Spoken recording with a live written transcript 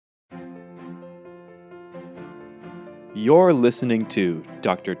You're listening to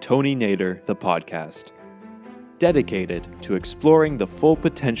Dr. Tony Nader, the podcast, dedicated to exploring the full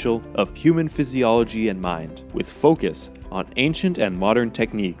potential of human physiology and mind, with focus on ancient and modern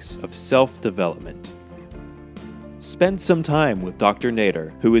techniques of self-development. Spend some time with Dr.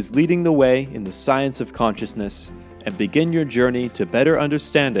 Nader, who is leading the way in the science of consciousness, and begin your journey to better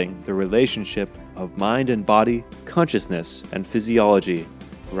understanding the relationship of mind and body, consciousness, and physiology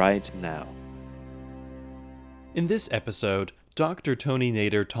right now. In this episode, Dr. Tony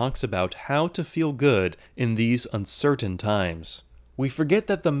Nader talks about how to feel good in these uncertain times. We forget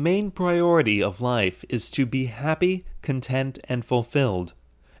that the main priority of life is to be happy, content, and fulfilled.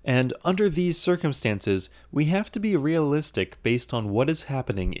 And under these circumstances, we have to be realistic based on what is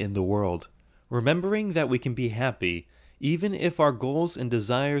happening in the world, remembering that we can be happy even if our goals and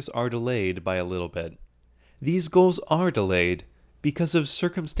desires are delayed by a little bit. These goals are delayed because of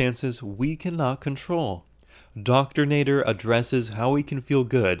circumstances we cannot control. Dr. Nader addresses how we can feel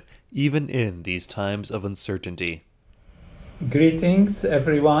good even in these times of uncertainty. Greetings,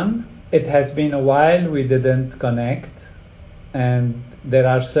 everyone. It has been a while we didn't connect, and there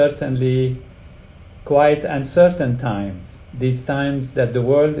are certainly quite uncertain times. These times that the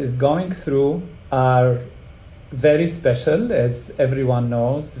world is going through are very special, as everyone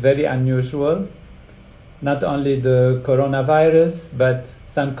knows, very unusual. Not only the coronavirus, but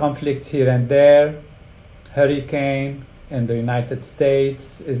some conflicts here and there. Hurricane in the United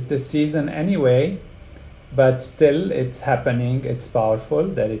States is the season anyway, but still it's happening, it's powerful.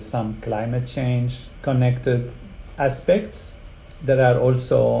 There is some climate change connected aspects. There are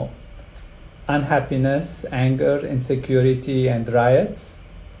also unhappiness, anger, insecurity, and riots.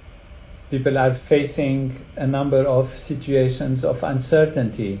 People are facing a number of situations of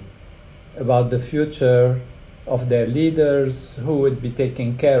uncertainty about the future of their leaders, who would be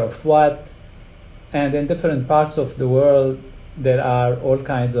taking care of what. And in different parts of the world, there are all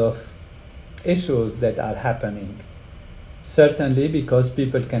kinds of issues that are happening. Certainly because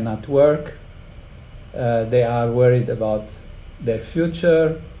people cannot work, they are worried about their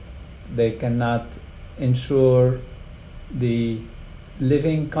future, they cannot ensure the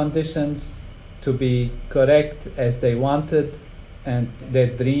living conditions to be correct as they wanted, and their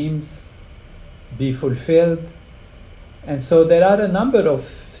dreams be fulfilled. And so there are a number of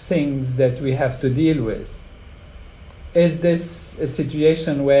things that we have to deal with. Is this a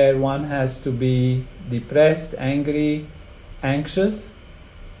situation where one has to be depressed, angry, anxious?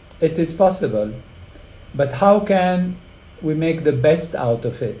 It is possible. But how can we make the best out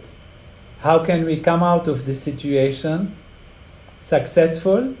of it? How can we come out of the situation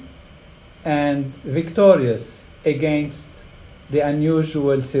successful and victorious against the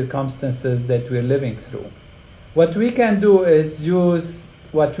unusual circumstances that we're living through? What we can do is use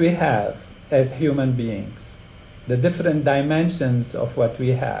what we have as human beings, the different dimensions of what we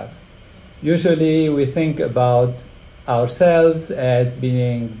have. Usually we think about ourselves as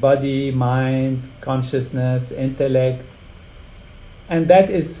being body, mind, consciousness, intellect, and that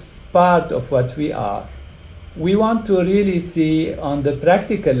is part of what we are. We want to really see on the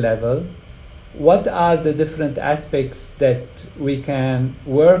practical level what are the different aspects that we can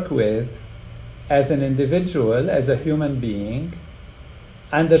work with as an individual, as a human being,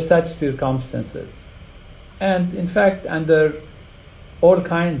 under such circumstances. And in fact, under all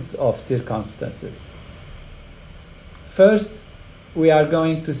kinds of circumstances. First, we are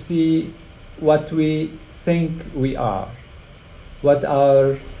going to see what we think we are, what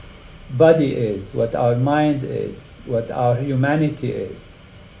our body is, what our mind is, what our humanity is,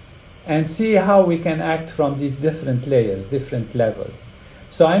 and see how we can act from these different layers, different levels.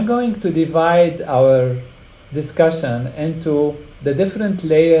 So I'm going to divide our discussion into the different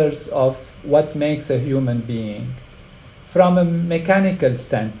layers of what makes a human being from a mechanical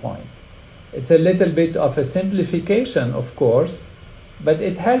standpoint. It's a little bit of a simplification, of course, but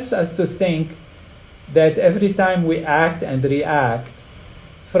it helps us to think that every time we act and react,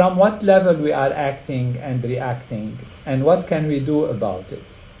 from what level we are acting and reacting, and what can we do about it.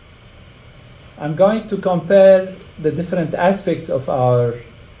 I'm going to compare the different aspects of our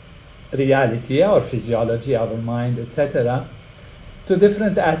reality, our physiology, our mind, etc., to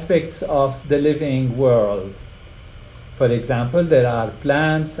different aspects of the living world. For example, there are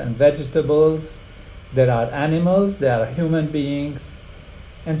plants and vegetables, there are animals, there are human beings,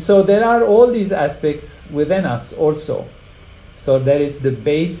 and so there are all these aspects within us also. So there is the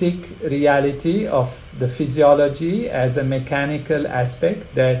basic reality of the physiology as a mechanical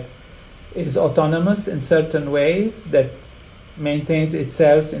aspect that is autonomous in certain ways, that maintains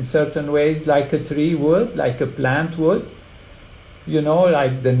itself in certain ways, like a tree would, like a plant would. You know,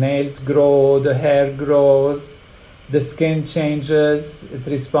 like the nails grow, the hair grows, The skin changes, it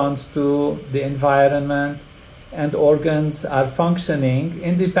responds to the environment, and organs are functioning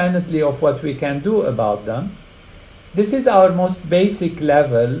independently of what we can do about them. This is our most basic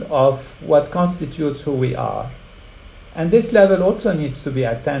level of what constitutes who we are. And this level also needs to be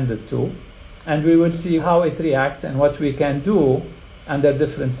attended to, and we will see how it reacts and what we can do under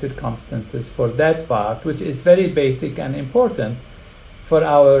different circumstances for that part, which is very basic and important for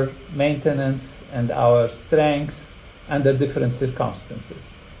our maintenance and our strengths under different circumstances.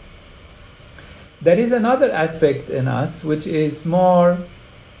 There is another aspect in us which is more,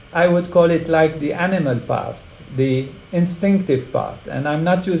 I would call it like the animal part, the instinctive part. And I'm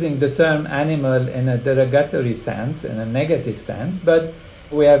not using the term animal in a derogatory sense, in a negative sense, but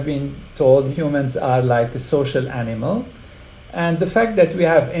we have been told humans are like a social animal. And the fact that we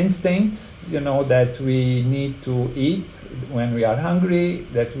have instincts, that we need to eat when we are hungry,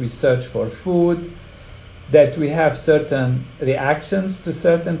 that we search for food, that we have certain reactions to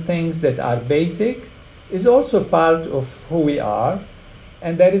certain things that are basic, is also part of who we are.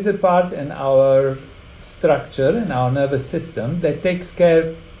 And there is a part in our structure, in our nervous system, that takes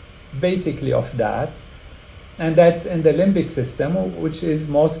care basically of that. And that's in the limbic system, which is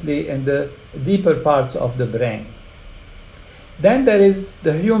mostly in the deeper parts of the brain. Then there is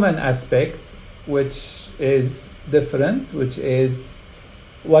the human aspect, which is different, which is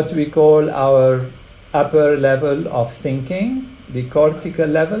what we call our upper level of thinking, the cortical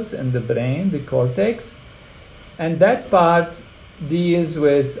levels in the brain, the cortex. And that part deals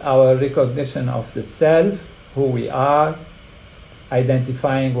with our recognition of the self, who we are,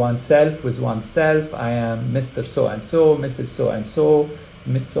 identifying oneself with oneself. I am Mr. So-and-so, Mrs. So-and-so,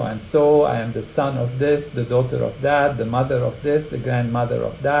 Miss So-and-so, I am the son of this, the daughter of that, the mother of this, the grandmother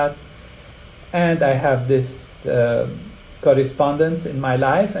of that. And I have this correspondence in my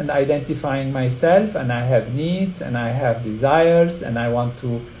life, and identifying myself, and I have needs, and I have desires, and I want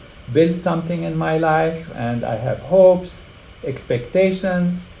to build something in my life, and I have hopes,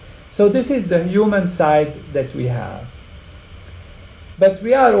 expectations. So this is the human side that we have. But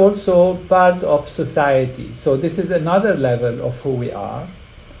we are also part of society. So this is another level of who we are.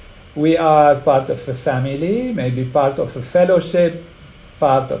 We are part of a family, maybe part of a fellowship,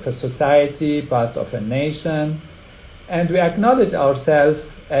 part of a society, part of a nation. And we acknowledge ourselves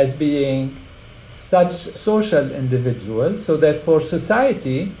as being such social individuals. So therefore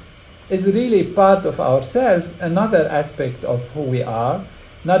society is really part of ourselves, another aspect of who we are,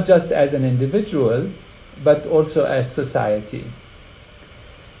 not just as an individual, but also as society.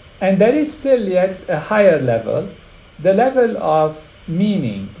 And there is still yet a higher level, the level of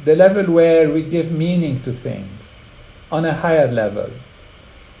meaning, the level where we give meaning to things on a higher level.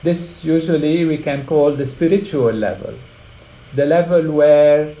 This usually we can call the spiritual level, the level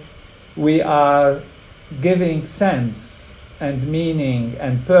where we are giving sense and meaning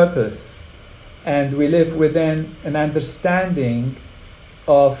and purpose, and we live within an understanding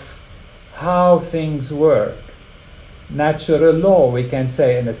of how things work. Natural law, we can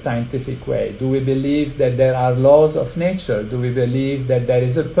say in a scientific way. Do we believe that there are laws of nature? Do we believe that there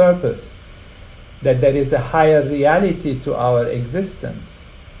is a purpose? That there is a higher reality to our existence?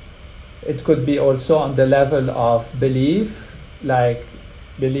 It could be also on the level of belief, like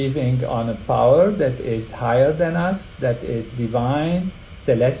believing on a power that is higher than us, that is divine,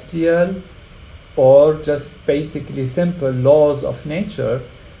 celestial, or just basically simple laws of nature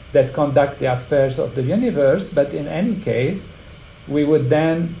that conduct the affairs of the universe. But in any case, we would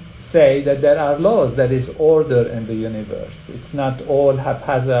then say that there are laws, there is order in the universe. It's not all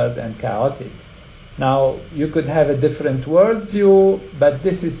haphazard and chaotic. Now, you could have a different worldview, but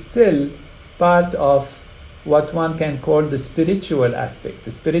this is still part of what one can call the spiritual aspect.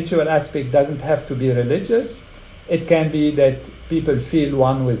 The spiritual aspect doesn't have to be religious. It can be that people feel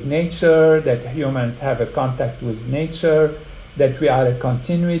one with nature, that humans have a contact with nature, that we are a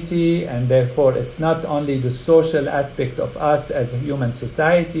continuity, and therefore it's not only the social aspect of us as a human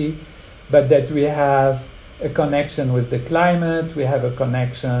society, but that we have a connection with the climate, we have a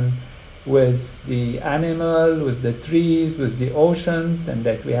connection with the animal, with the trees, with the oceans, and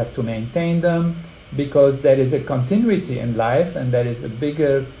that we have to maintain them because there is a continuity in life and there is a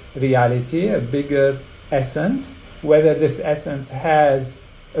bigger reality, a bigger essence. Whether this essence has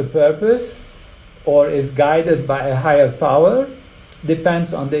a purpose or is guided by a higher power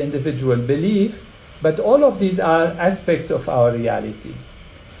depends on the individual belief, but all of these are aspects of our reality.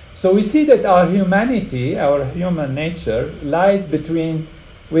 So we see that our humanity, our human nature, lies between,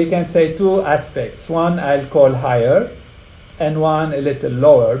 we can say, two aspects. One I'll call higher and one a little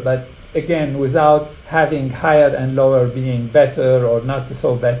lower, but again, without having higher and lower being better or not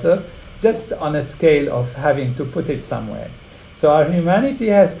so better, just on a scale of having to put it somewhere. So our humanity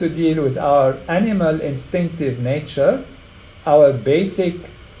has to deal with our animal instinctive nature, our basic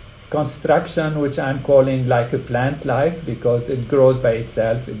construction, which I'm calling like a plant life, because it grows by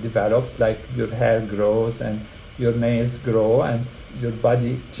itself, it develops like your hair grows and your nails grow and your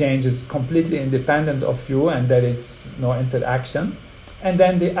body changes completely independent of you and there is no interaction. And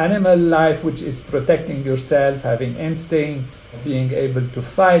then the animal life, which is protecting yourself, having instincts, being able to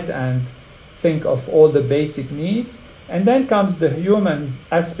fight and think of all the basic needs. And then comes the human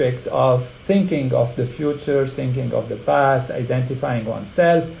aspect of thinking of the future, thinking of the past, identifying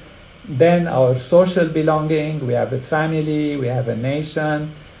oneself. Then our social belonging, we have a family, we have a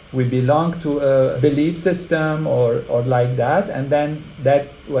nation, we belong to a belief system or like that. And then that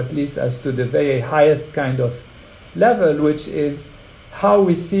what leads us to the very highest kind of level, which is how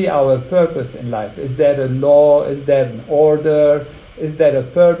we see our purpose in life. Is there a law? Is there an order? Is there a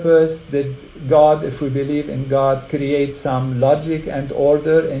purpose? Did God, if we believe in God, create some logic and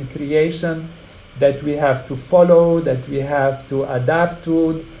order in creation that we have to follow, that we have to adapt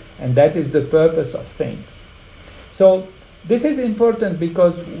to, and that is the purpose of things. So this is important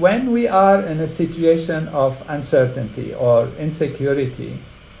because when we are in a situation of uncertainty or insecurity,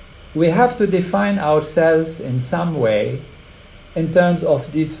 we have to define ourselves in some way in terms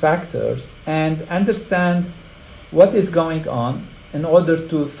of these factors and understand what is going on in order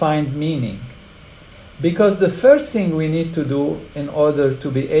to find meaning. Because the first thing we need to do in order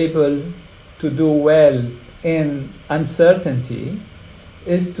to be able to do well in uncertainty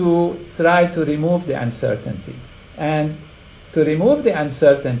is to try to remove the uncertainty. And to remove the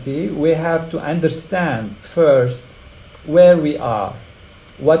uncertainty, we have to understand first where we are,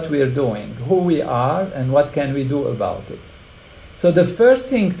 what we are doing, who we are, and what can we do about it. So the first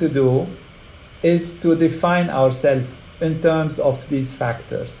thing to do is to define ourselves in terms of these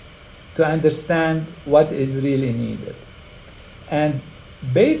factors, to understand what is really needed. And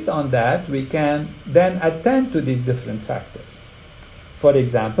based on that, we can then attend to these different factors. For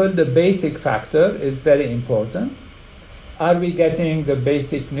example, the basic factor is very important. Are we getting the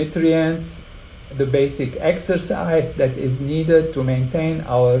basic nutrients, the basic exercise that is needed to maintain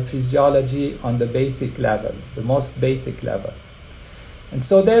our physiology on the basic level, the most basic level? And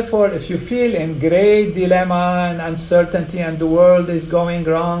so therefore, if you feel in great dilemma and uncertainty and the world is going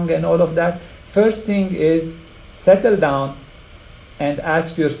wrong and all of that, first thing is settle down and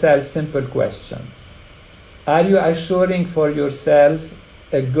ask yourself simple questions. Are you assuring for yourself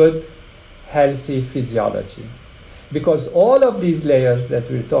a good, healthy physiology? Because all of these layers that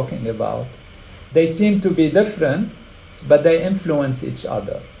we're talking about, they seem to be different, but they influence each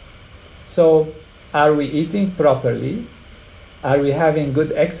other. So, are we eating properly? Are we having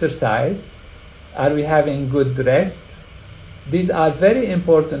good exercise? Are we having good rest? These are very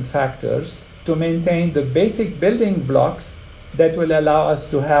important factors to maintain the basic building blocks that will allow us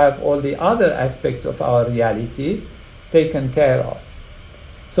to have all the other aspects of our reality taken care of.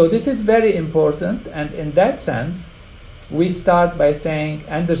 So this is very important, and in that sense, we start by saying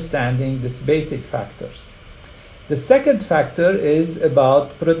understanding these basic factors. The second factor is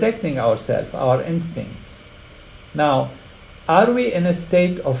about protecting ourselves, our instincts. Now, are we in a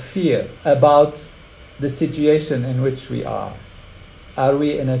state of fear about the situation in which we are? Are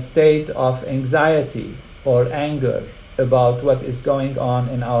we in a state of anxiety or anger about what is going on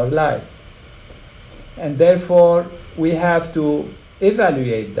in our life? And therefore, we have to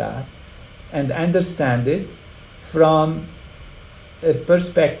evaluate that and understand it from a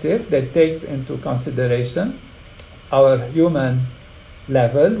perspective that takes into consideration our human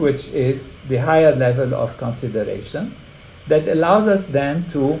level, which is the higher level of consideration, that allows us then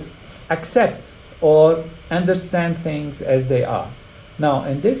to accept or understand things as they are. Now,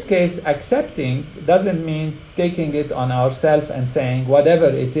 in this case, accepting doesn't mean taking it on ourselves and saying, whatever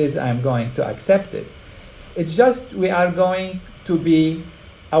it is, I'm going to accept it. It's just we are going to be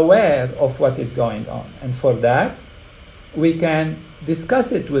aware of what is going on. And for that, we can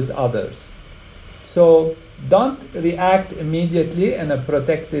discuss it with others. So don't react immediately in a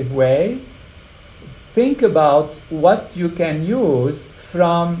protective way. Think about what you can use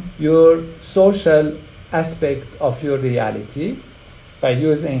from your social aspect of your reality by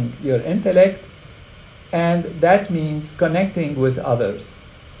using your intellect, and that means connecting with others.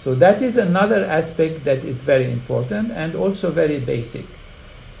 So that is another aspect that is very important and also very basic.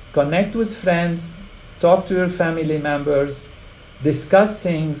 Connect with friends, talk to your family members, discuss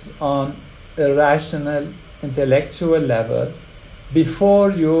things on a rational, intellectual level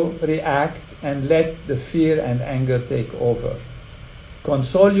before you react and let the fear and anger take over.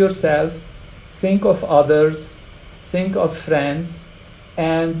 Console yourself, think of others, think of friends,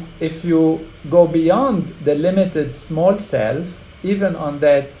 And if you go beyond the limited small self, even on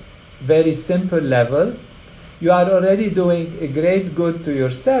that very simple level, you are already doing a great good to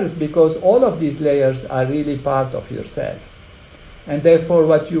yourself, because all of these layers are really part of yourself. And therefore,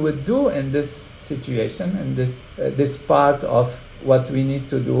 what you would do in this situation, in this part of what we need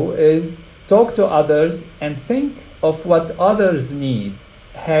to do, is talk to others and think of what others need: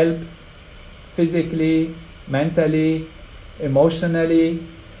 help physically, mentally, emotionally,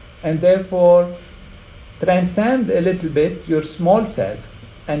 and therefore transcend a little bit your small self.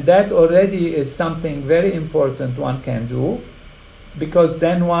 And that already is something very important one can do, because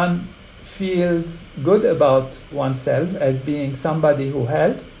then one feels good about oneself as being somebody who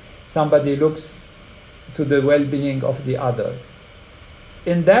helps, somebody looks to the well-being of the other.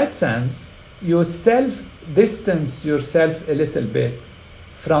 In that sense, you self-distance yourself a little bit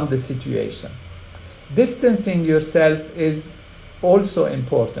from the situation. Distancing yourself is also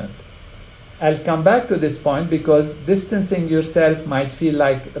important. I'll come back to this point, because distancing yourself might feel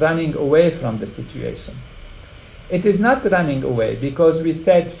like running away from the situation. It is not running away, because we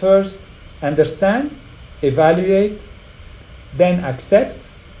said first understand, evaluate, then accept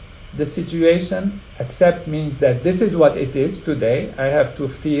the situation. Accept means that this is what it is today. I have to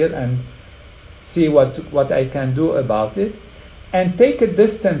feel and see what I can do about it, and take a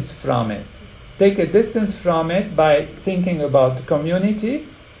distance from it. Take a distance from it by thinking about the community,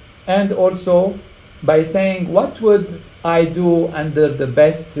 and also by saying, what would I do under the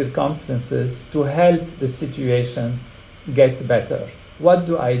best circumstances to help the situation get better? What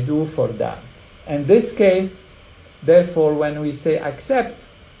do I do for that? In this case, therefore, when we say accept,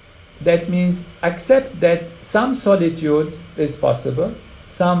 that means accept that some solitude is possible,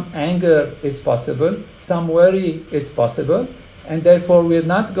 some anger is possible, some worry is possible, and therefore we're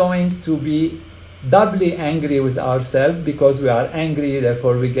not going to be doubly angry with ourselves because we are angry,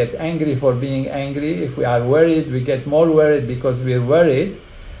 therefore we get angry for being angry. If we are worried, we get more worried because we're worried.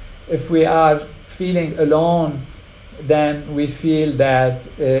 If we are feeling alone, then we feel that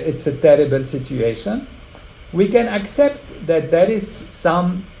it's a terrible situation. We can accept that there is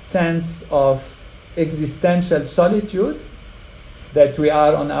some sense of existential solitude, that we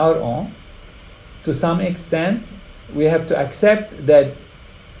are on our own. To some extent, we have to accept that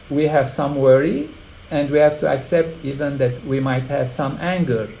we have some worry, and we have to accept even that we might have some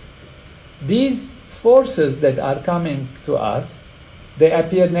anger. These forces that are coming to us, they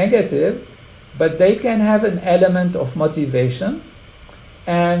appear negative, but they can have an element of motivation.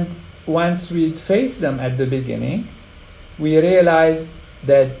 And once we face them at the beginning, we realize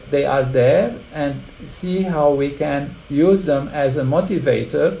that they are there, and see how we can use them as a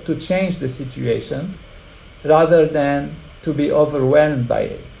motivator to change the situation rather than to be overwhelmed by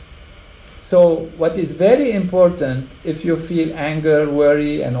it. So what is very important, if you feel anger,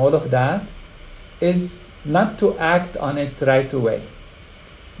 worry, and all of that, is not to act on it right away.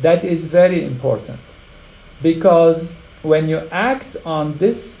 That is very important, because when you act on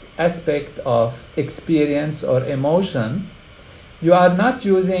this aspect of experience or emotion, you are not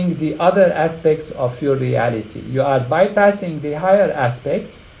using the other aspects of your reality. You are bypassing the higher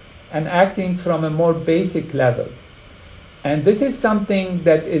aspects and acting from a more basic level. And this is something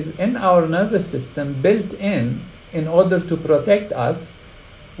that is in our nervous system, built in order to protect us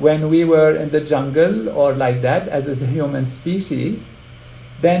when we were in the jungle or like that as a human species.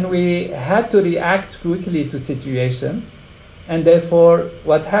 Then we had to react quickly to situations, and therefore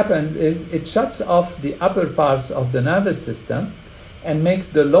what happens is it shuts off the upper parts of the nervous system and makes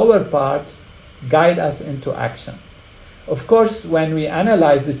the lower parts guide us into action. Of course, when we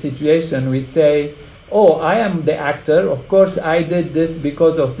analyze the situation, we say, oh, I am the actor, of course I did this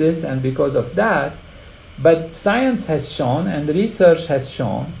because of this and because of that. But science has shown, and research has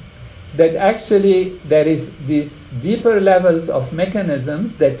shown, that actually there is these deeper levels of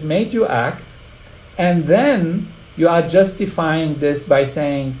mechanisms that made you act, and then you are justifying this by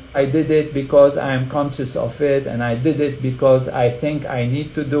saying, I did it because I am conscious of it, and I did it because I think I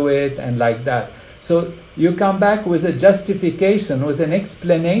need to do it, and like that. So you come back with a justification, with an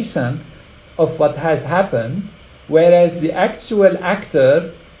explanation of what has happened, whereas the actual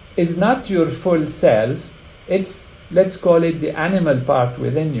actor is not your full self. It's, let's call it the animal part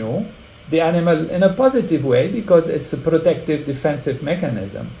within you, the animal in a positive way, because it's a protective defensive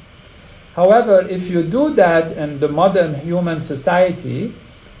mechanism. However, if you do that in the modern human society,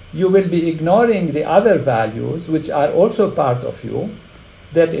 you will be ignoring the other values which are also part of you.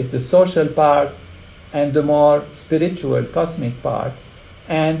 That is the social part and the more spiritual cosmic part.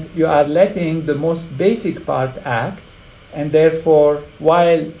 And you are letting the most basic part act, and therefore,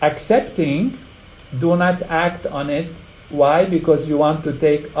 while accepting, do not act on it Why? Because you want to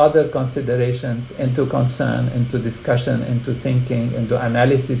take other considerations into concern, into discussion, into thinking, into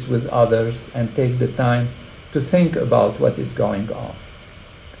analysis with others, and take the time to think about what is going on.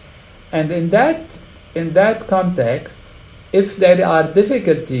 And in that context, if there are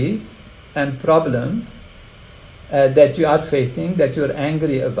difficulties and problems that you are facing, that you're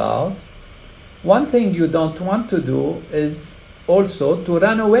angry about, one thing you don't want to do is also to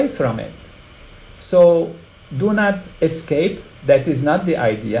run away from it. So do not escape. That is not the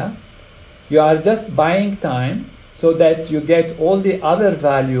idea. You are just buying time so that you get all the other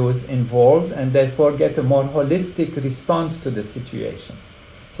values involved and therefore get a more holistic response to the situation.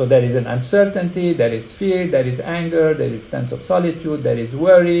 So there is an uncertainty, there is fear, there is anger, there is sense of solitude, there is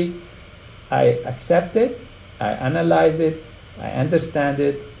worry. I accept it, I analyze it, I understand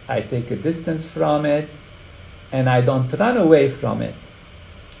it, I take a distance from it, and I don't run away from it.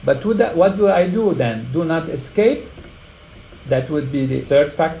 But what do I do then? Do not escape. That would be the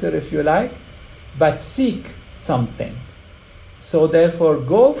third factor, if you like. But seek something. So therefore,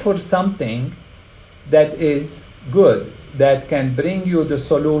 go for something that is good, that can bring you the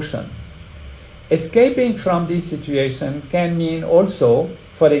solution. Escaping from this situation can mean also,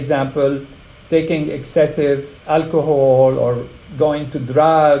 for example, taking excessive alcohol or going to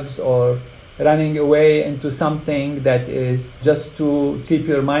drugs or running away into something that is just to keep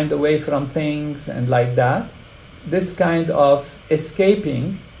your mind away from things and like that. This kind of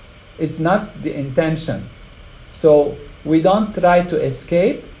escaping is not the intention. So we don't try to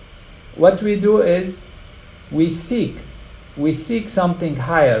escape. What we do is we seek something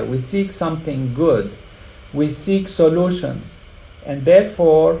higher, we seek something good, we seek solutions, and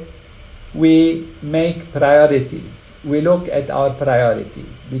therefore we make priorities. We look at our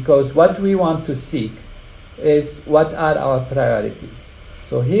priorities, because what we want to seek is what are our priorities.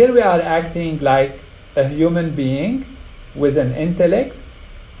 So here we are acting like a human being with an intellect,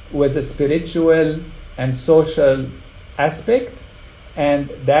 with a spiritual and social aspect, and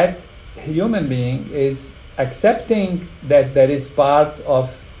that human being is accepting that there is part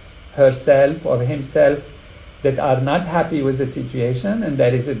of herself or himself that are not happy with the situation, and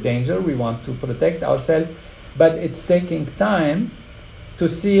there is a danger. We want to protect ourselves, but it's taking time to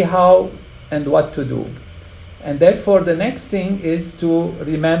see how and what to do. And therefore the next thing is to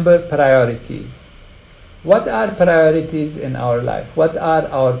remember priorities. What are priorities in our life? What are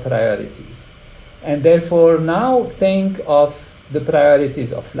our priorities? And therefore now think of the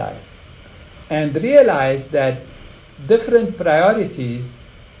priorities of life and realize that different priorities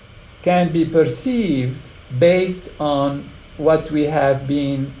can be perceived based on what we have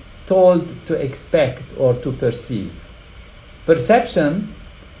been told to expect or to perceive. Perception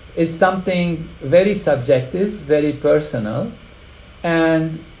is something very subjective, very personal,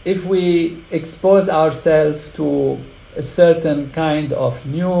 and if we expose ourselves to a certain kind of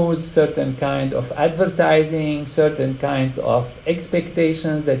news, certain kind of advertising, certain kinds of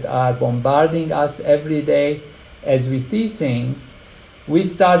expectations that are bombarding us every day as we see things, we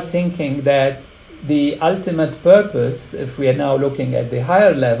start thinking that the ultimate purpose, if we are now looking at the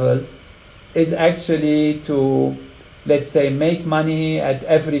higher level, is actually to, let's say, make money at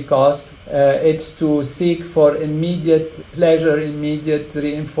every cost. It's to seek for immediate pleasure, immediate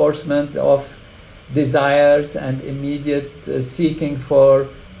reinforcement of desires, and immediate seeking for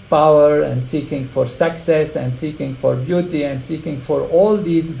power, and seeking for success, and seeking for beauty, and seeking for all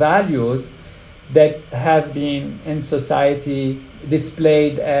these values that have been in society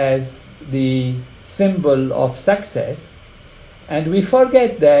displayed as the symbol of success. And we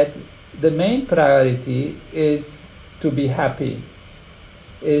forget that the main priority is to be happy,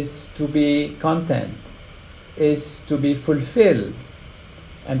 is to be content, is to be fulfilled.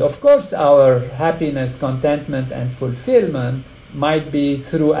 And of course our happiness, contentment and fulfillment might be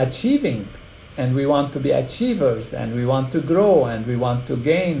through achieving, and we want to be achievers, and we want to grow, and we want to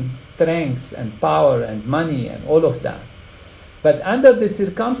gain strengths and power and money and all of that. But under the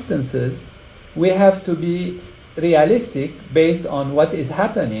circumstances, we have to be realistic based on what is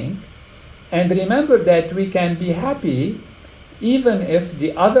happening, and remember that we can be happy even if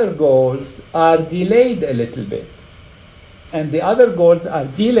the other goals are delayed a little bit. And the other goals are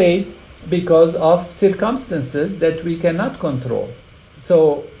delayed because of circumstances that we cannot control.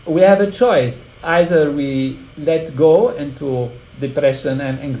 So we have a choice. Either we let go into depression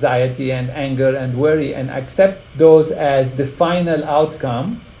and anxiety and anger and worry and accept those as the final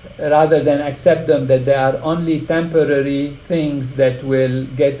outcome, rather than accept them that they are only temporary things that will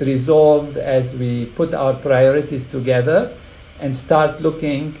get resolved as we put our priorities together and start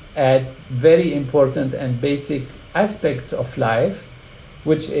looking at very important and basic aspects of life,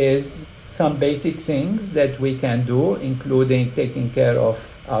 which is some basic things that we can do, including taking care of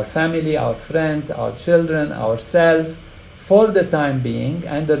our family, our friends, our children, ourselves, for the time being,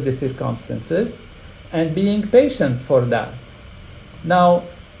 under the circumstances, and being patient for that. Now,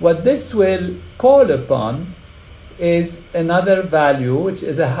 what this will call upon is another value, which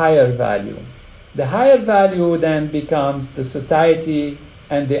is a higher value. The higher value then becomes the society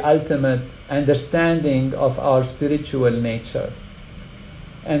and the ultimate understanding of our spiritual nature.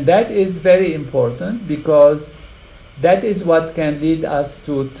 And that is very important because that is what can lead us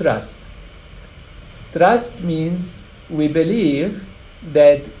to trust. Trust means we believe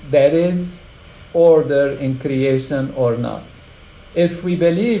that there is order in creation or not. If we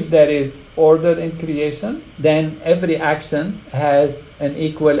believe there is order in creation, then every action has an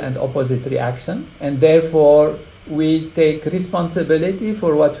equal and opposite reaction, and therefore we take responsibility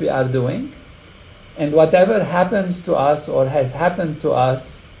for what we are doing, and whatever happens to us or has happened to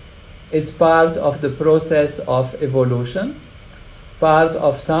us is part of the process of evolution, part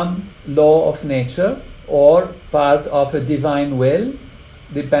of some law of nature, or part of a divine will.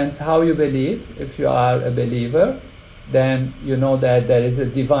 Depends how you believe. If you are a believer, then you know that there is a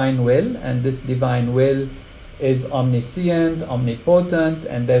divine will, and this divine will is omniscient, omnipotent,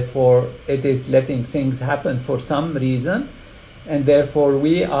 and therefore it is letting things happen for some reason, and therefore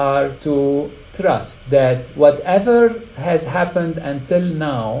we are to trust that whatever has happened until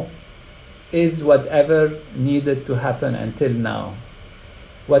now is whatever needed to happen until now.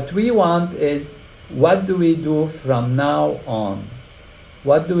 What we want is, what do we do from now on?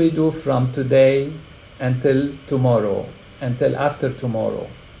 What do we do from today until tomorrow, until after tomorrow?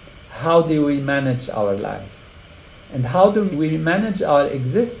 How do we manage our life? And how do we manage our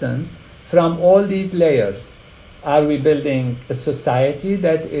existence from all these layers? Are we building a society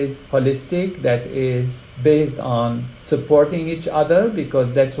that is holistic, that is based on supporting each other,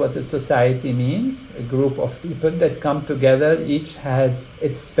 because that's what a society means, a group of people that come together, each has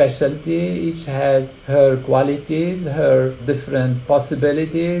its specialty, each has her qualities, her different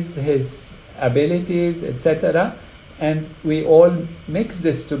possibilities, his abilities, etc. And we all mix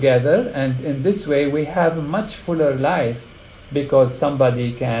this together, and in this way we have a much fuller life, because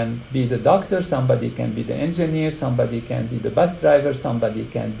somebody can be the doctor, somebody can be the engineer, somebody can be the bus driver, somebody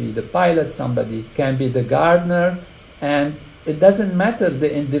can be the pilot, somebody can be the gardener, and it doesn't matter the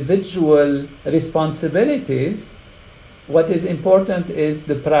individual responsibilities. What is important is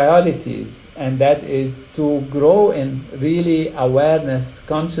the priorities, and that is to grow in really awareness,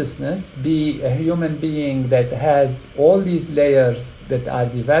 consciousness, be a human being that has all these layers that are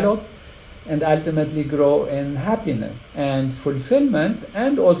developed, and ultimately grow in happiness and fulfillment,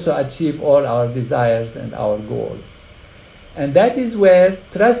 and also achieve all our desires and our goals. And that is where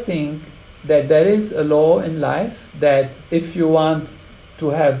trusting that there is a law in life, that if you want to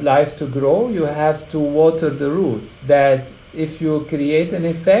have life to grow, you have to water the root, that if you create an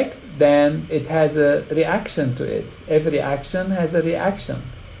effect, then it has a reaction to it. Every action has a reaction.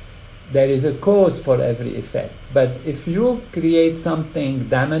 There is a cause for every effect. But if you create something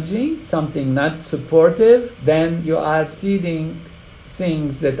damaging, something not supportive, then you are seeding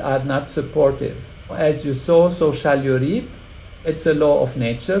things that are not supportive. As you sow, so shall you reap. It's a law of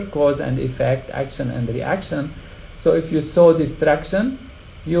nature, cause and effect, action and reaction. So if you sow destruction,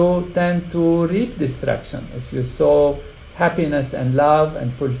 you tend to reap destruction. If you sow happiness and love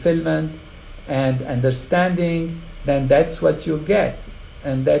and fulfillment and understanding, then that's what you get.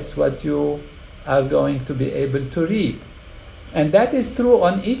 And that's what you are going to be able to read. And that is true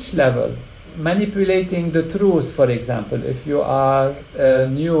on each level. Manipulating the truth, for example, if you are a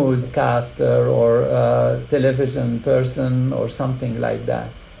newscaster or a television person or something like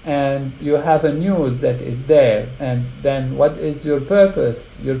that, and you have a news that is there, and then what is your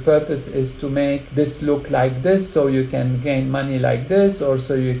purpose? Your purpose is to make this look like this, so you can gain money like this, or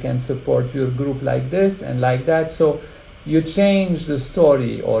so you can support your group like this and like that. So you change the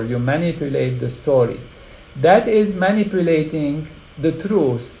story, or you manipulate the story. That is manipulating the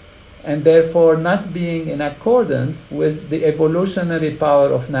truth, and therefore not being in accordance with the evolutionary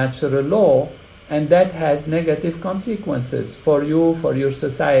power of natural law, and that has negative consequences for you, for your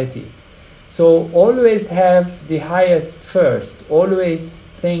society. So always have the highest first, always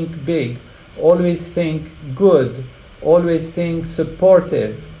think big, always think good, always think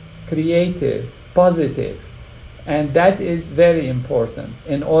supportive, creative, positive. And that is very important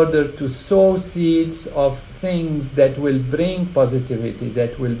in order to sow seeds of things that will bring positivity,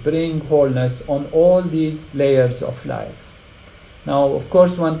 that will bring wholeness on all these layers of life. Now, of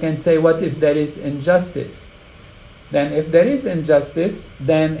course, one can say, what if there is injustice? Then if there is injustice,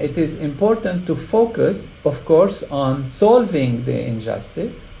 then it is important to focus, of course, on solving the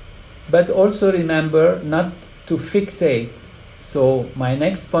injustice. but also remember not to fixate. So my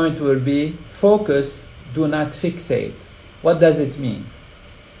next point will be focus, do not fixate. What does it mean?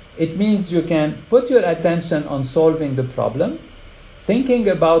 It means you can put your attention on solving the problem, thinking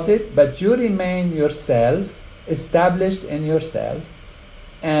about it, but you remain yourself, established in yourself,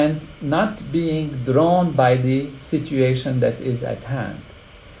 and not being drawn by the situation that is at hand.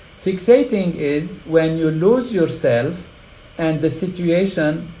 Fixating is when you lose yourself and the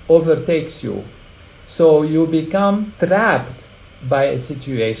situation overtakes you. So you become trapped by a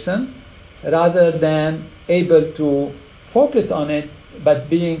situation rather than able to focus on it, but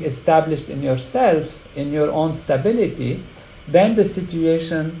being established in yourself, in your own stability. Then the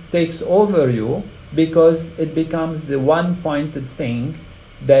situation takes over you because it becomes the one-pointed thing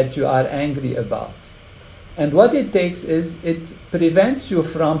that you are angry about. And what it takes is it prevents you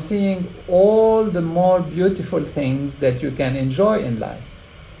from seeing all the more beautiful things that you can enjoy in life,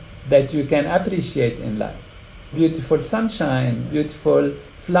 that you can appreciate in life. Beautiful sunshine, beautiful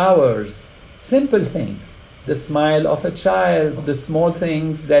flowers, simple things. The smile of a child, the small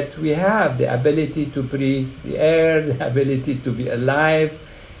things that we have, the ability to breathe the air, the ability to be alive.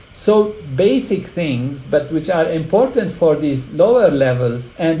 So basic things, but which are important for these lower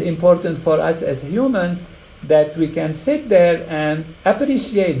levels and important for us as humans, that we can sit there and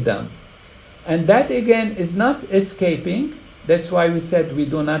appreciate them. And that again is not escaping. That's why we said we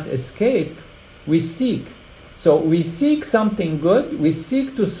do not escape, we seek. So we seek something good, we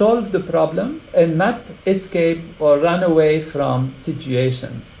seek to solve the problem and not escape or run away from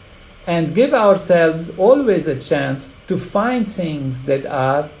situations. And give ourselves always a chance to find things that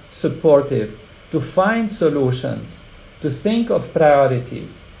are supportive, to find solutions, to think of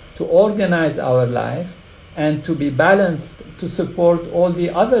priorities, to organize our life, and to be balanced to support all the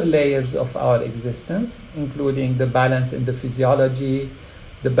other layers of our existence, including the balance in the physiology,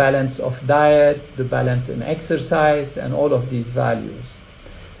 the balance of diet, the balance in exercise, and all of these values.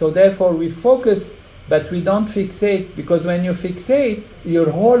 So therefore we focus, but we don't fixate, because when you fixate,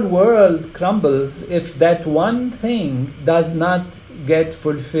 your whole world crumbles if that one thing does not get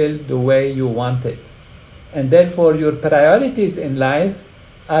fulfilled the way you want it. And therefore your priorities in life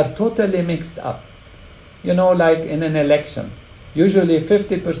are totally mixed up. You know, like in an election, usually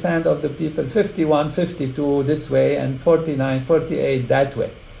 50% of the people, 51, 52 this way, and 49, 48 that way.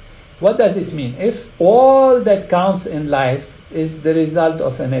 What does it mean? If all that counts in life is the result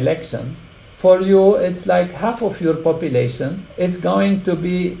of an election, for you it's like half of your population is going to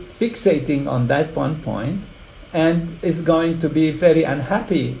be fixating on that one point and is going to be very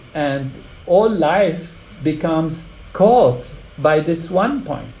unhappy, and all life becomes caught by this one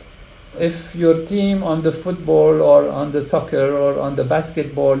point. If your team on the football or on the soccer or on the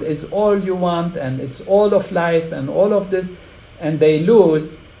basketball is all you want and it's all of life and all of this, and they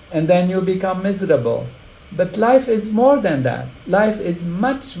lose, and then you become miserable. But life is more than that. Life is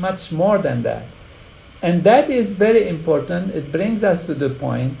much, much more than that. And that is very important. It brings us to the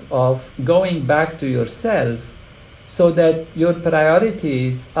point of going back to yourself so that your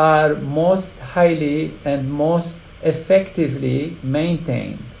priorities are most highly and most effectively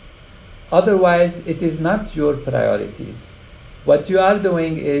maintained. Otherwise, it is not your priorities. What you are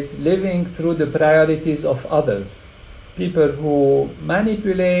doing is living through the priorities of others. People who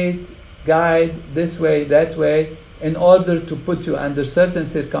manipulate, guide this way, that way, in order to put you under certain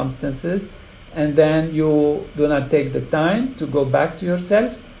circumstances, and then you do not take the time to go back to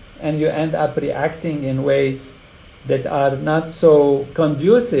yourself, and you end up reacting in ways that are not so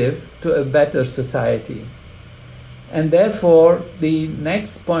conducive to a better society. And therefore, the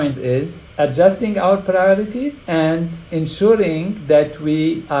next point is adjusting our priorities and ensuring that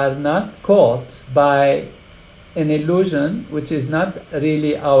we are not caught by an illusion which is not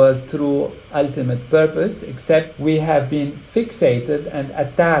really our true ultimate purpose, except we have been fixated and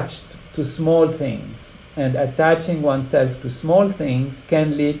attached to small things. And attaching oneself to small things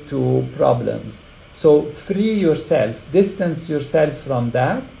can lead to problems. So free yourself, distance yourself from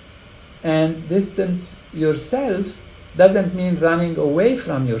that. And distance yourself doesn't mean running away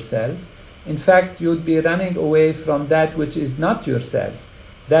from yourself. In fact, you'd be running away from that which is not yourself,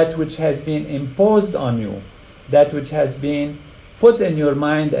 that which has been imposed on you, that which has been put in your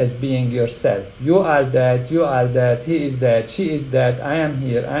mind as being yourself. You are that, he is that, she is that, I am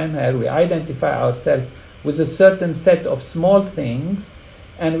here, I am here. We identify ourselves with a certain set of small things,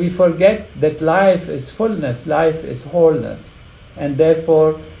 and we forget that life is fullness, life is wholeness. And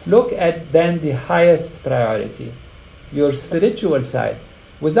therefore, look at then the highest priority, your spiritual side.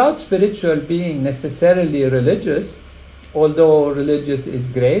 Without spiritual being necessarily religious, although religious is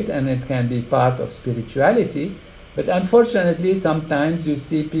great and it can be part of spirituality, But unfortunately, sometimes you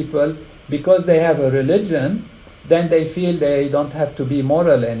see people, because they have a religion, then they feel they don't have to be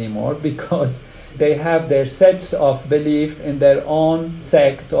moral anymore because they have their sets of belief in their own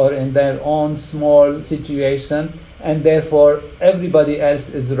sect or in their own small situation, and therefore everybody else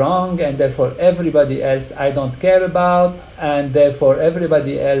is wrong, and therefore everybody else I don't care about, and therefore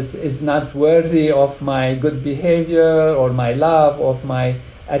everybody else is not worthy of my good behavior or my love, of my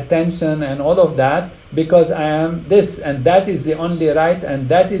attention and all of that, because I am this and that is the only right and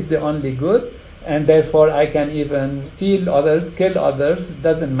that is the only good, and therefore I can even steal others, kill others, it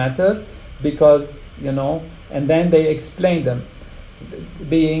doesn't matter, because, and then they explain them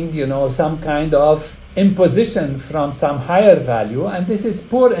being, some kind of imposition from some higher value. And this is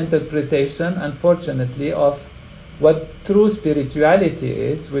poor interpretation, unfortunately, of what true spirituality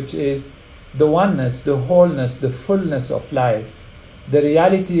is, which is the oneness, the wholeness, the fullness of life, the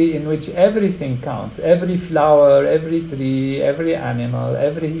reality in which everything counts, every flower, every tree, every animal,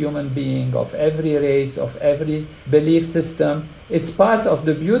 every human being, of every race, of every belief system. It's part of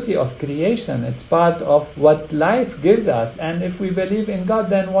the beauty of creation. It's part of what life gives us. And if we believe in God,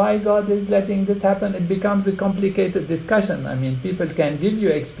 then why God is letting this happen? It becomes a complicated discussion. I mean, people can give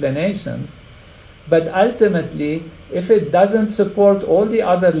you explanations, but ultimately, if it doesn't support all the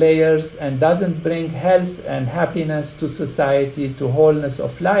other layers and doesn't bring health and happiness to society, to wholeness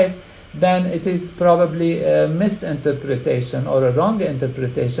of life, then it is probably a misinterpretation or a wrong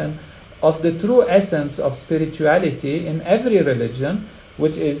interpretation of the true essence of spirituality in every religion,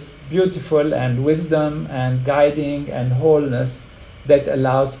 which is beautiful and wisdom and guiding and wholeness that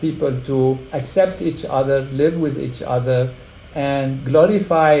allows people to accept each other, live with each other, and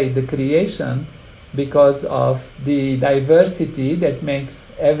glorify the creation because of the diversity that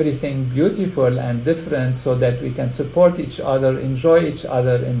makes everything beautiful and different, so that we can support each other, enjoy each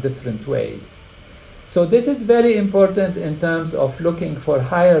other in different ways. So this is very important in terms of looking for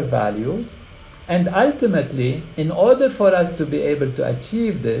higher values. And ultimately, in order for us to be able to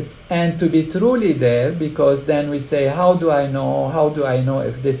achieve this and to be truly there, because then we say, how do I know? How do I know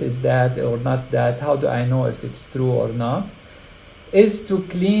if this is that or not that? How do I know if it's true or not? Is to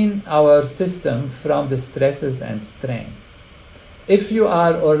clean our system from the stresses and strain. If you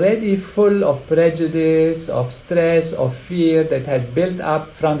are already full of prejudice, of stress, of fear that has built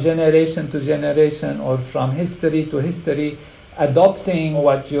up from generation to generation or from history to history, adopting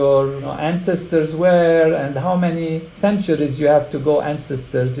what your ancestors were, and how many centuries you have to go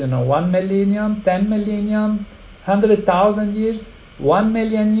ancestors, 1 millennium, 10 millennium, 100,000 years, 1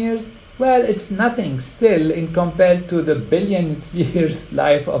 million years, well, it's nothing still in compared to the billions years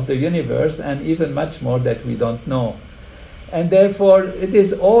life of the universe, and even much more that we don't know. And therefore, it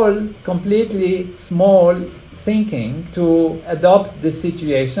is all completely small thinking to adopt the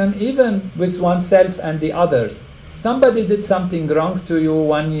situation, even with oneself and the others. Somebody did something wrong to you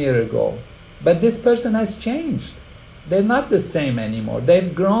 1 year ago, but this person has changed. They're not the same anymore.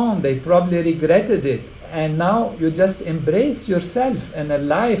 They've grown. They probably regretted it. And now you just embrace yourself in a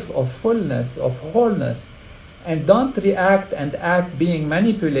life of fullness, of wholeness, and don't react and act being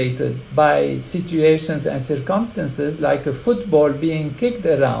manipulated by situations and circumstances like a football being kicked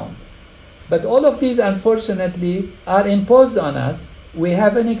around. But all of these, unfortunately, are imposed on us. We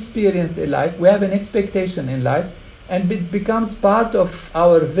have an experience in life, we have an expectation in life, and it becomes part of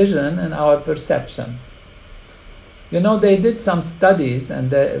our vision and our perception. They did some studies, and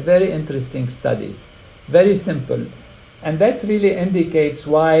they're very interesting studies. Very simple. And that really indicates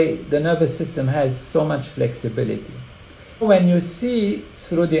why the nervous system has so much flexibility. When you see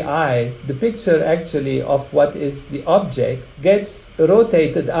through the eyes, the picture actually of what is the object gets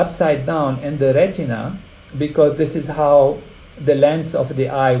rotated upside down in the retina, because this is how the lens of the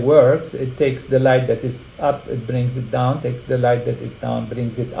eye works. It takes the light that is up, it brings it down, takes the light that is down,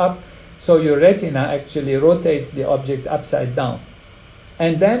 brings it up. So your retina actually rotates the object upside down.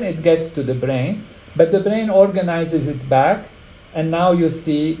 And then it gets to the brain. But the brain organizes it back, and now you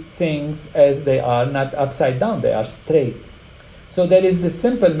see things as they are, not upside down, they are straight. So there is this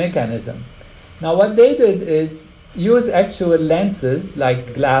simple mechanism. Now what they did is use actual lenses,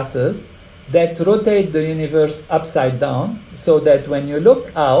 like glasses, that rotate the universe upside down, so that when you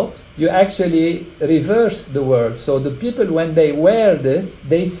look out, you actually reverse the world. So the people, when they wear this,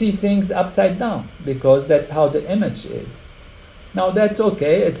 they see things upside down, because that's how the image is. Now that's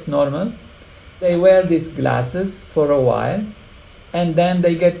okay, it's normal. They wear these glasses for a while, and then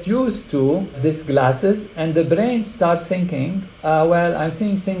they get used to these glasses, and the brain starts thinking, well, I'm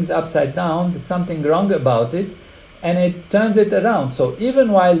seeing things upside down, there's something wrong about it, and it turns it around. So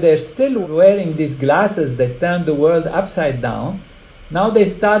even while they're still wearing these glasses that turn the world upside down, Now they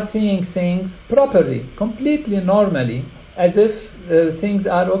start seeing things properly, completely normally, as if things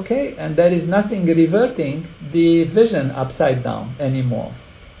are okay, and there is nothing reverting the vision upside down anymore.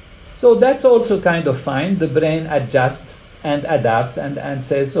 So that's also kind of fine. The brain adjusts and adapts and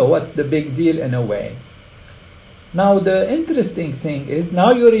says, so what's the big deal in a way? Now the interesting thing is,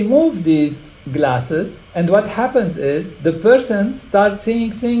 now you remove these glasses, and what happens is the person starts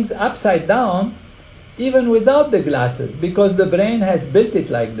seeing things upside down even without the glasses, because the brain has built it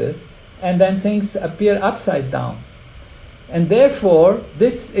like this, and then things appear upside down. And therefore,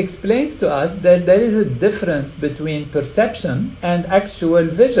 this explains to us that there is a difference between perception and actual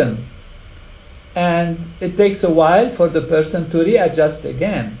vision. And it takes a while for the person to readjust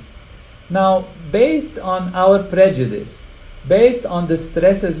again. Now, based on our prejudice, based on the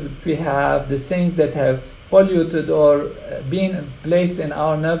stresses that we have, the things that have polluted or been placed in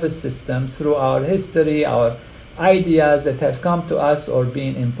our nervous system through our history, our ideas that have come to us or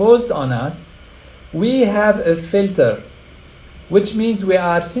been imposed on us, we have a filter, which means we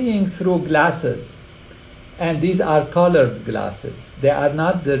are seeing through glasses. And these are colored glasses. They are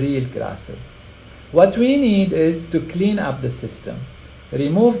not the real glasses. What we need is to clean up the system,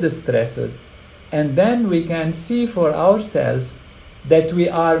 remove the stresses, and then we can see for ourselves that we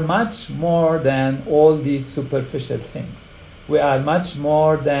are much more than all these superficial things. We are much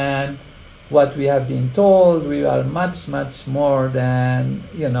more than what we have been told. We are much, much more than,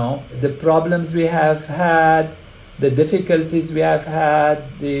 the problems we have had, the difficulties we have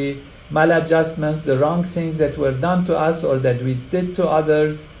had, the maladjustments, the wrong things that were done to us or that we did to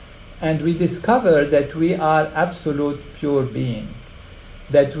others. And we discover that we are absolute pure being,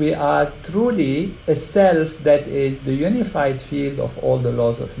 that we are truly a self that is the unified field of all the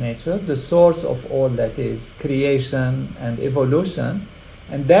laws of nature, the source of all that is creation and evolution.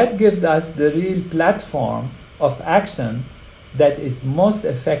 And that gives us the real platform of action that is most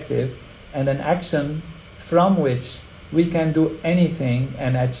effective, and an action from which we can do anything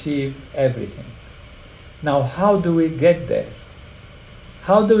and achieve everything. Now, how do we get there?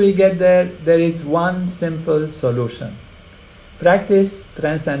 How do we get there? There is one simple solution. Practice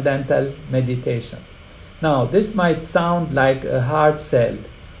transcendental meditation. Now, this might sound like a hard sell,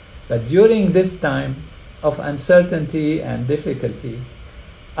 but during this time of uncertainty and difficulty,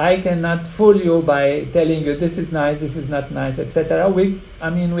 I cannot fool you by telling you this is nice, this is not nice, etc. We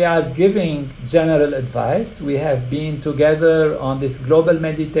are giving general advice. We have been together on these global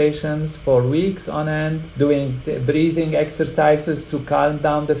meditations for weeks on end, doing breathing exercises to calm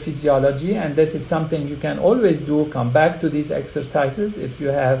down the physiology, and this is something you can always do. Come back to these exercises if you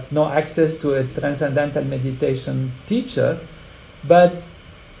have no access to a transcendental meditation teacher. But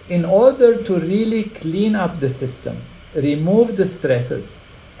in order to really clean up the system, remove the stresses,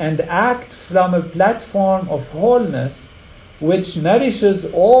 and act from a platform of wholeness which nourishes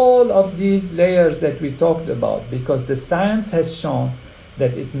all of these layers that we talked about, because the science has shown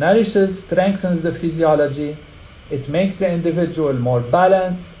that it nourishes, strengthens the physiology, it makes the individual more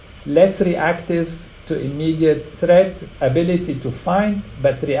balanced, less reactive to immediate threat, ability to find,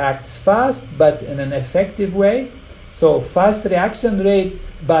 but reacts fast, but in an effective way. So fast reaction rate,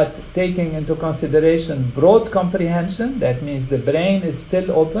 but taking into consideration broad comprehension. That means the brain is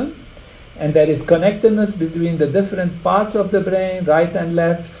still open, and there is connectedness between the different parts of the brain, right and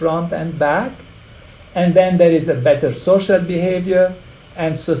left, front and back. And then there is a better social behavior,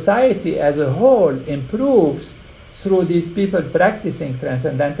 and society as a whole improves through these people practicing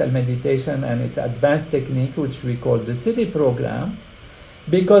transcendental meditation and its advanced technique, which we call the City program,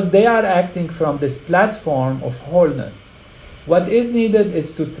 because they are acting from this platform of wholeness. What is needed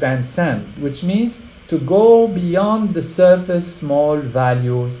is to transcend, which means to go beyond the surface small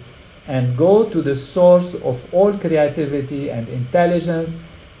values and go to the source of all creativity and intelligence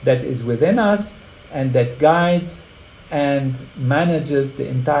that is within us and that guides and manages the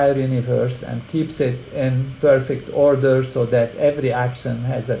entire universe and keeps it in perfect order so that every action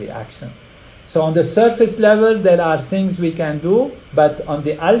has a reaction. So on the surface level, there are things we can do, but on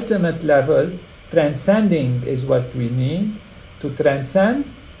the ultimate level, transcending is what we need. To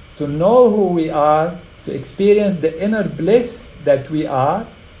transcend, to know who we are, to experience the inner bliss that we are,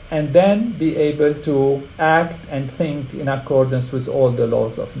 and then be able to act and think in accordance with all the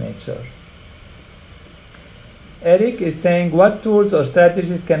laws of nature. Eric is saying, what tools or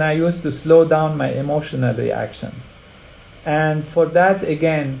strategies can I use to slow down my emotional reactions? And for that,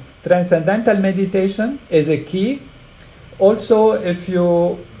 again, transcendental meditation is a key. Also, if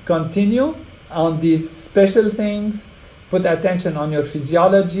you continue on these special things, put attention on your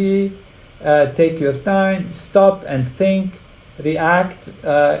physiology, take your time, stop and think, react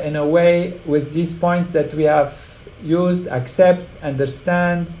in a way with these points that we have used, accept,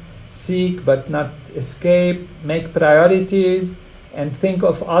 understand, seek but not escape, make priorities, and think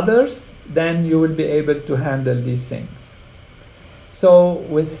of others, then you will be able to handle these things. So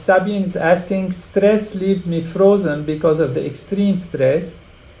with Sabine's asking, stress leaves me frozen because of the extreme stress.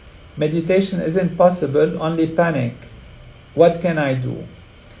 Meditation isn't possible, only panic. What can I do?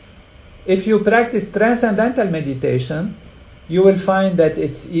 If you practice transcendental meditation, you will find that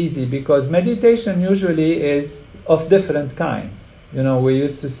it's easy, because meditation usually is of different kinds. You know, we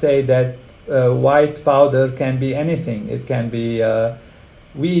used to say that white powder can be anything. It can be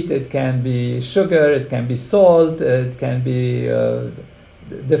wheat, it can be sugar, it can be salt, it can be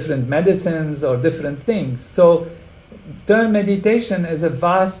different medicines or different things. So term meditation is a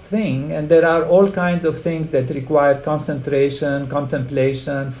vast thing, and there are all kinds of things that require concentration,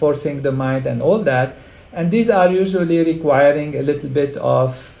 contemplation, forcing the mind, and all that. And these are usually requiring a little bit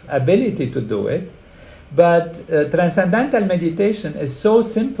of ability to do it. But transcendental meditation is so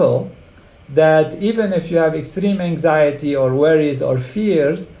simple that even if you have extreme anxiety or worries or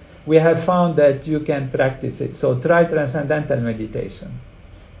fears, we have found that you can practice it. So try transcendental meditation.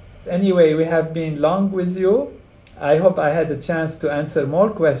 Anyway, we have been long with you. I hope I had a chance to answer more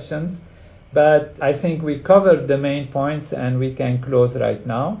questions, but I think we covered the main points and we can close right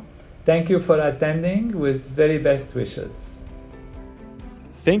now. Thank you for attending, with very best wishes.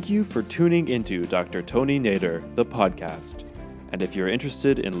 Thank you for tuning into Dr. Tony Nader, the podcast. And if you're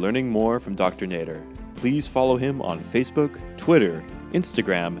interested in learning more from Dr. Nader, please follow him on Facebook, Twitter,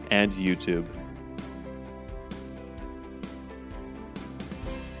 Instagram, and YouTube.